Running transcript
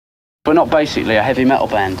we're not basically a heavy metal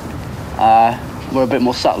band. We're a bit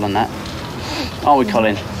more subtle than that. Aren't we,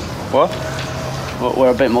 Colin? What?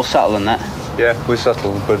 We're a bit more subtle than that. Yeah, we're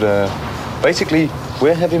subtle, but basically,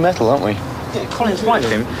 we're heavy metal, aren't we? Yeah, Colin's right,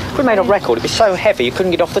 Tim. If we made a record, it'd be so heavy you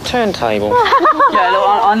couldn't get off the turntable. Yeah, look,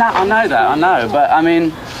 I know that, I know, but I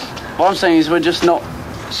mean, what I'm saying is we're just not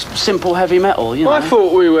simple heavy metal, you know. I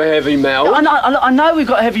thought we were heavy metal. I know we've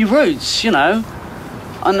got heavy roots, you know,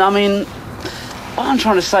 and I mean, what I'm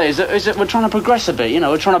trying to say is that we're trying to progress a bit, you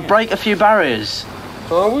know, we're trying to break a few barriers.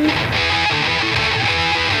 Are we?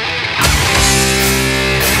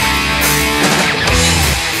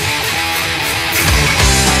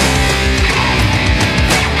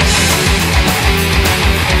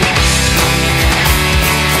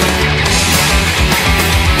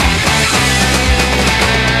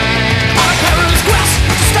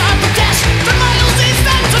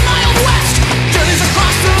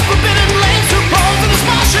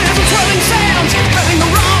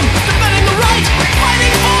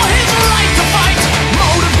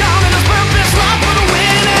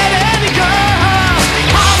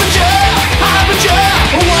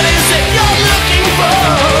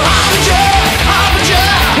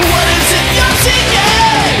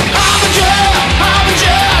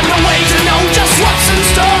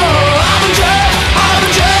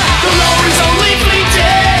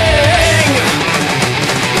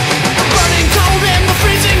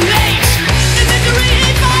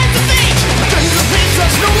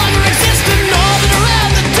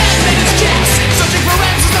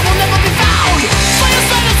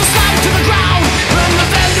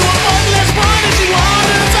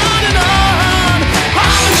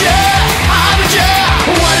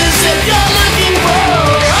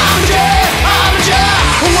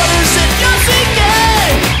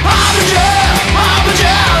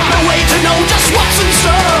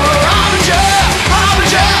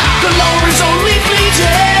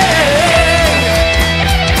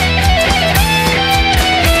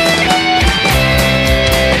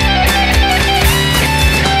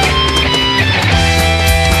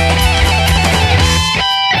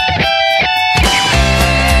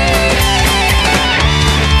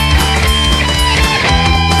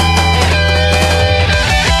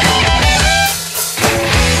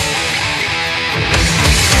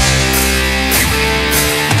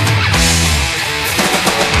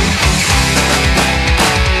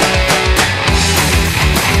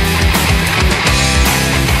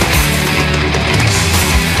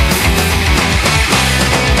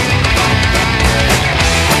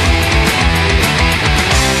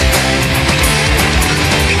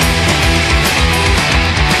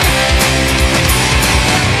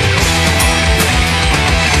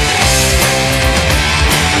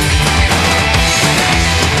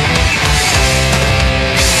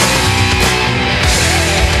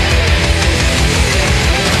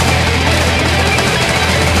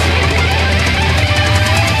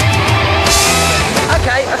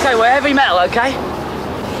 Heavy metal, okay?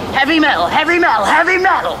 Heavy metal, heavy metal, heavy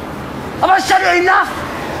metal! Have I said it enough?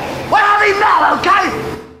 We're heavy metal, okay?